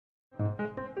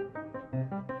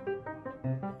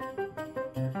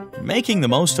Making the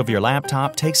most of your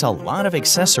laptop takes a lot of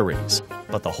accessories,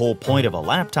 but the whole point of a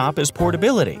laptop is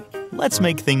portability. Let's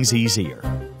make things easier.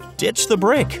 Ditch the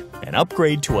brick and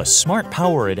upgrade to a smart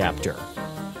power adapter.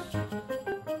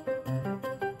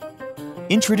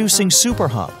 Introducing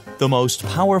SuperHub, the most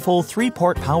powerful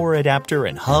 3-port power adapter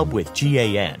and hub with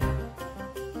GAN.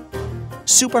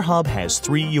 SuperHub has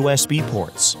 3 USB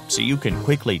ports, so you can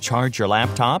quickly charge your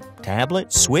laptop,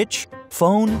 tablet, switch,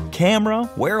 phone, camera,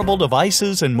 wearable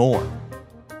devices, and more.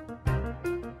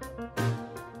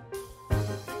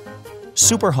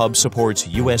 SuperHub supports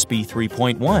USB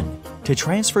 3.1 to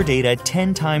transfer data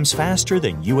 10 times faster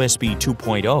than USB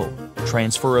 2.0.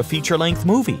 Transfer a feature-length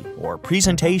movie or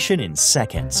presentation in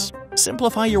seconds.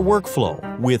 Simplify your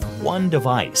workflow with one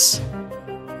device.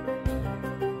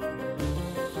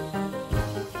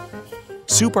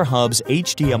 SuperHub's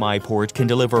HDMI port can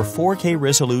deliver 4K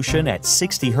resolution at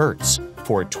 60 Hz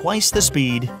for twice the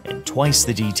speed and twice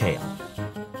the detail.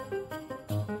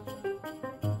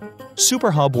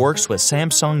 SuperHub works with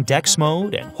Samsung DeX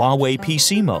mode and Huawei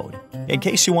PC mode, in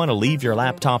case you want to leave your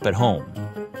laptop at home.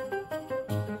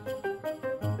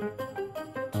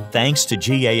 Thanks to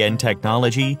GAN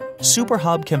technology,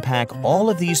 SuperHub can pack all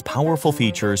of these powerful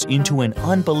features into an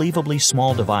unbelievably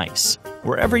small device.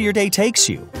 Wherever your day takes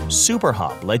you,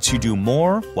 SuperHub lets you do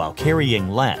more while carrying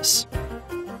less.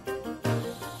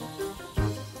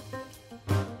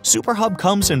 SuperHub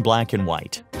comes in black and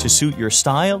white to suit your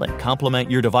style and complement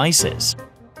your devices.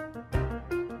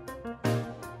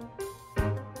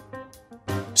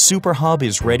 SuperHub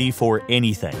is ready for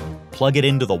anything. Plug it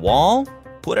into the wall,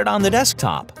 put it on the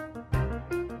desktop,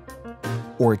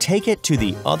 or take it to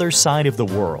the other side of the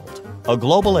world. A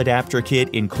global adapter kit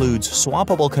includes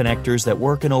swappable connectors that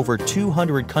work in over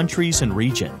 200 countries and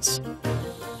regions.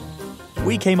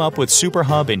 We came up with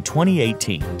SuperHub in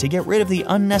 2018 to get rid of the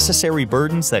unnecessary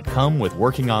burdens that come with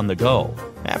working on the go.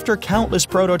 After countless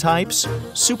prototypes,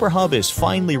 SuperHub is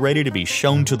finally ready to be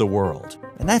shown to the world.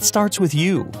 And that starts with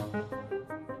you.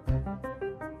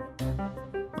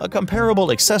 A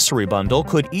comparable accessory bundle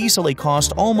could easily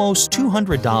cost almost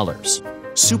 $200.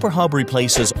 SuperHub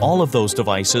replaces all of those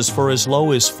devices for as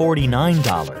low as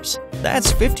 $49.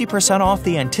 That's 50% off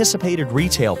the anticipated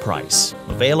retail price,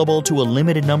 available to a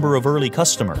limited number of early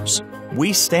customers.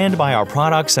 We stand by our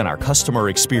products and our customer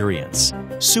experience.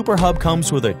 SuperHub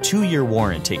comes with a 2-year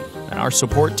warranty, and our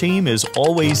support team is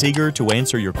always eager to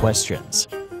answer your questions.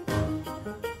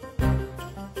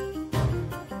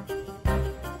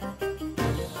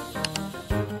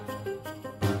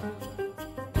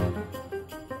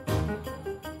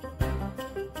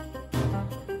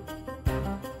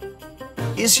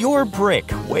 Is your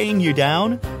brick weighing you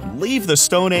down? Leave the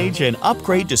Stone Age and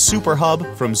upgrade to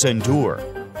SuperHub from Zendur.